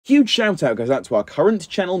Huge shout out goes out to our current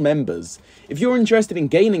channel members. If you're interested in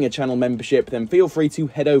gaining a channel membership, then feel free to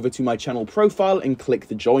head over to my channel profile and click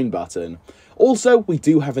the join button. Also, we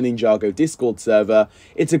do have a Ninjago Discord server.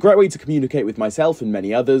 It's a great way to communicate with myself and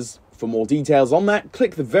many others. For more details on that,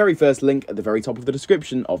 click the very first link at the very top of the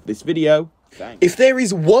description of this video. Thanks. If there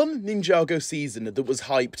is one Ninjago season that was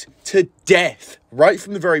hyped to death right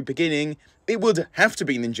from the very beginning, it would have to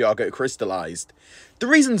be Ninjago Crystalized. The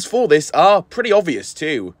reasons for this are pretty obvious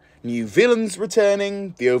too. New villains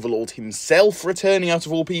returning, the Overlord himself returning out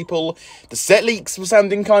of all people, the set leaks were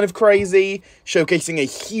sounding kind of crazy, showcasing a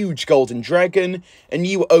huge golden dragon, a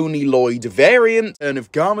new Oni Lloyd variant, Urn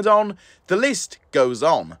of Garmadon, the list goes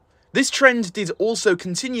on. This trend did also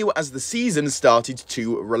continue as the season started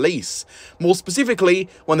to release. More specifically,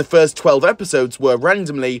 when the first 12 episodes were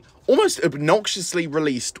randomly, almost obnoxiously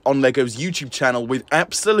released on LEGO's YouTube channel with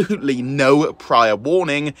absolutely no prior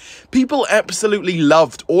warning. People absolutely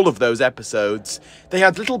loved all of those episodes. They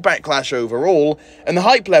had little backlash overall, and the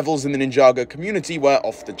hype levels in the Ninjago community were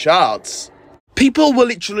off the charts. People were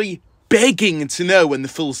literally begging to know when the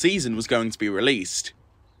full season was going to be released.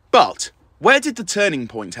 But where did the turning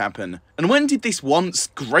point happen? And when did this once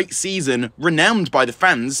great season, renowned by the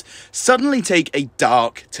fans, suddenly take a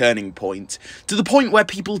dark turning point? To the point where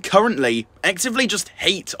people currently actively just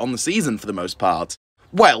hate on the season for the most part?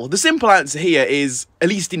 Well, the simple answer here is, at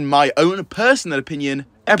least in my own personal opinion,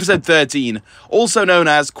 episode 13, also known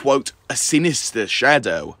as, quote, a sinister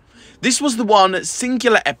shadow. This was the one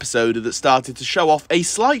singular episode that started to show off a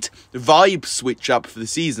slight vibe switch up for the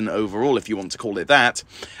season overall, if you want to call it that.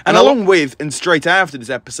 And along with, and straight after this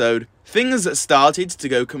episode, things started to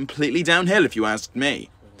go completely downhill, if you asked me.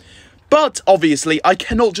 But, obviously, I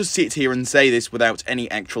cannot just sit here and say this without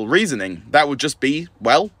any actual reasoning. That would just be,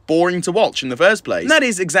 well, boring to watch in the first place. And that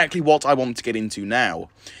is exactly what I want to get into now.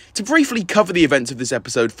 To briefly cover the events of this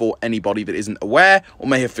episode for anybody that isn't aware, or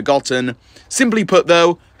may have forgotten, simply put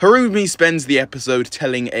though, Harumi spends the episode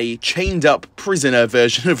telling a chained-up prisoner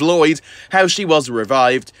version of Lloyd how she was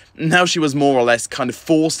revived, and how she was more or less kind of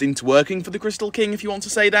forced into working for the Crystal King, if you want to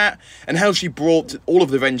say that, and how she brought all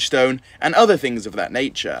of the Vengestone, and other things of that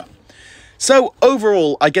nature. So,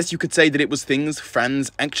 overall, I guess you could say that it was things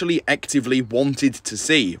fans actually actively wanted to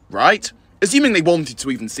see, right? Assuming they wanted to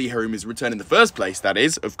even see Harumi's return in the first place, that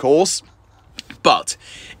is, of course. But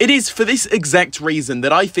it is for this exact reason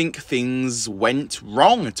that I think things went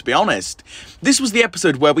wrong, to be honest. This was the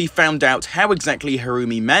episode where we found out how exactly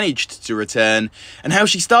Harumi managed to return, and how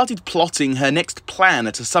she started plotting her next plan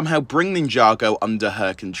to somehow bring Ninjago under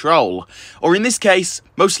her control. Or in this case,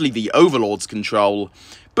 mostly the Overlord's control.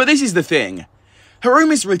 But this is the thing.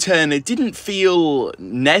 Harumi's return didn't feel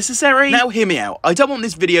necessary. Now hear me out, I don't want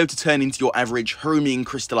this video to turn into your average Harumi and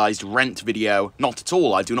Crystalized rant video, not at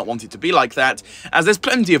all, I do not want it to be like that, as there's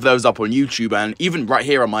plenty of those up on YouTube and even right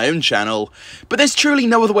here on my own channel, but there's truly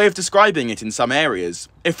no other way of describing it in some areas.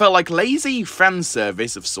 It felt like lazy fan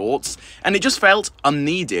service of sorts, and it just felt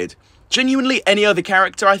unneeded. Genuinely, any other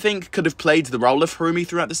character, I think, could have played the role of Harumi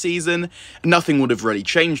throughout the season, and nothing would have really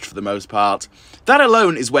changed for the most part. That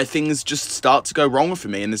alone is where things just start to go wrong for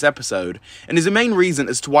me in this episode, and is a main reason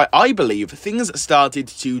as to why I believe things started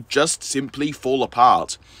to just simply fall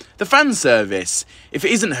apart. The fan service. If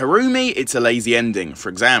it isn't Harumi, it's a lazy ending, for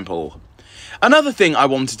example. Another thing I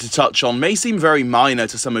wanted to touch on may seem very minor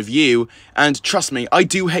to some of you, and trust me, I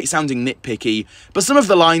do hate sounding nitpicky, but some of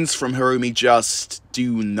the lines from Harumi just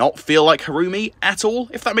do not feel like Harumi at all,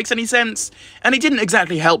 if that makes any sense. And it didn't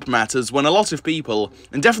exactly help matters when a lot of people,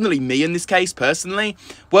 and definitely me in this case personally,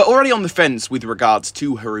 were already on the fence with regards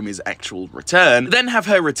to Harumi's actual return, then have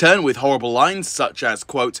her return with horrible lines such as,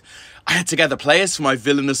 quote, I had to gather players for my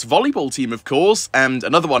villainous volleyball team, of course, and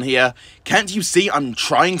another one here, can't you see I'm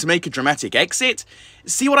trying to make a dramatic exit?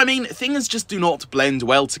 See what I mean? Things just do not blend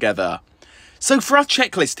well together. So for our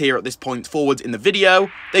checklist here at this point forward in the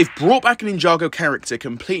video, they've brought back a Ninjago character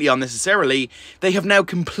completely unnecessarily. They have now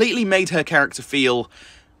completely made her character feel,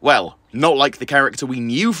 well, not like the character we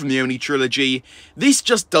knew from the Oni trilogy. This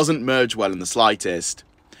just doesn't merge well in the slightest.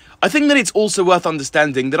 I think that it's also worth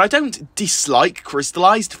understanding that I don't dislike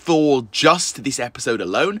Crystalized for just this episode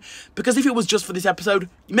alone, because if it was just for this episode,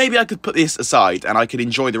 maybe I could put this aside and I could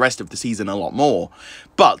enjoy the rest of the season a lot more.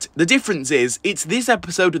 But the difference is, it's this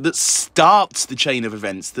episode that starts the chain of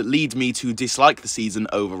events that lead me to dislike the season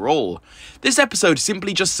overall. This episode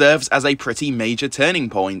simply just serves as a pretty major turning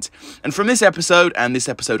point, and from this episode and this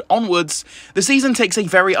episode onwards, the season takes a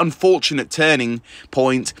very unfortunate turning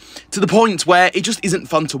point, to the point where it just isn't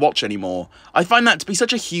fun to watch anymore. I find that to be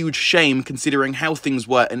such a huge shame considering how things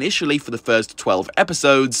were initially for the first 12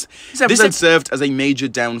 episodes. This episode served as a major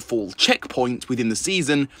downfall checkpoint within the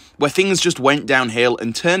season where things just went downhill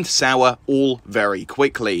and turned sour all very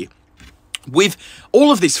quickly. With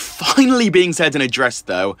all of this finally being said and addressed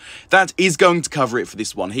though, that is going to cover it for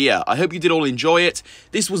this one here. I hope you did all enjoy it.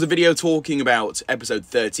 This was a video talking about episode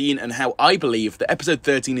 13 and how I believe that episode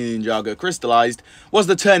 13 in Ninjago Crystalized was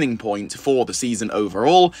the turning point for the season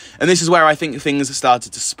overall, and this is where I think things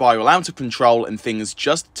started to spiral out of control and things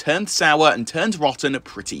just turned sour and turned rotten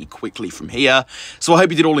pretty quickly from here, so I hope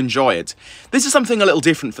you did all enjoy it. This is something a little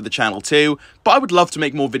different for the channel too, but I would love to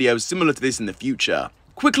make more videos similar to this in the future.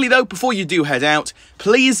 Quickly though, before you do head out,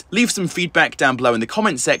 please leave some feedback down below in the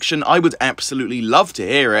comment section. I would absolutely love to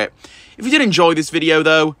hear it. If you did enjoy this video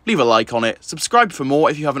though, leave a like on it, subscribe for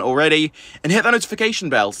more if you haven't already, and hit that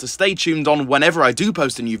notification bell to stay tuned on whenever I do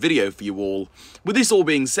post a new video for you all. With this all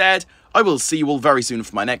being said, I will see you all very soon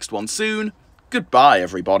for my next one soon. Goodbye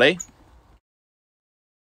everybody.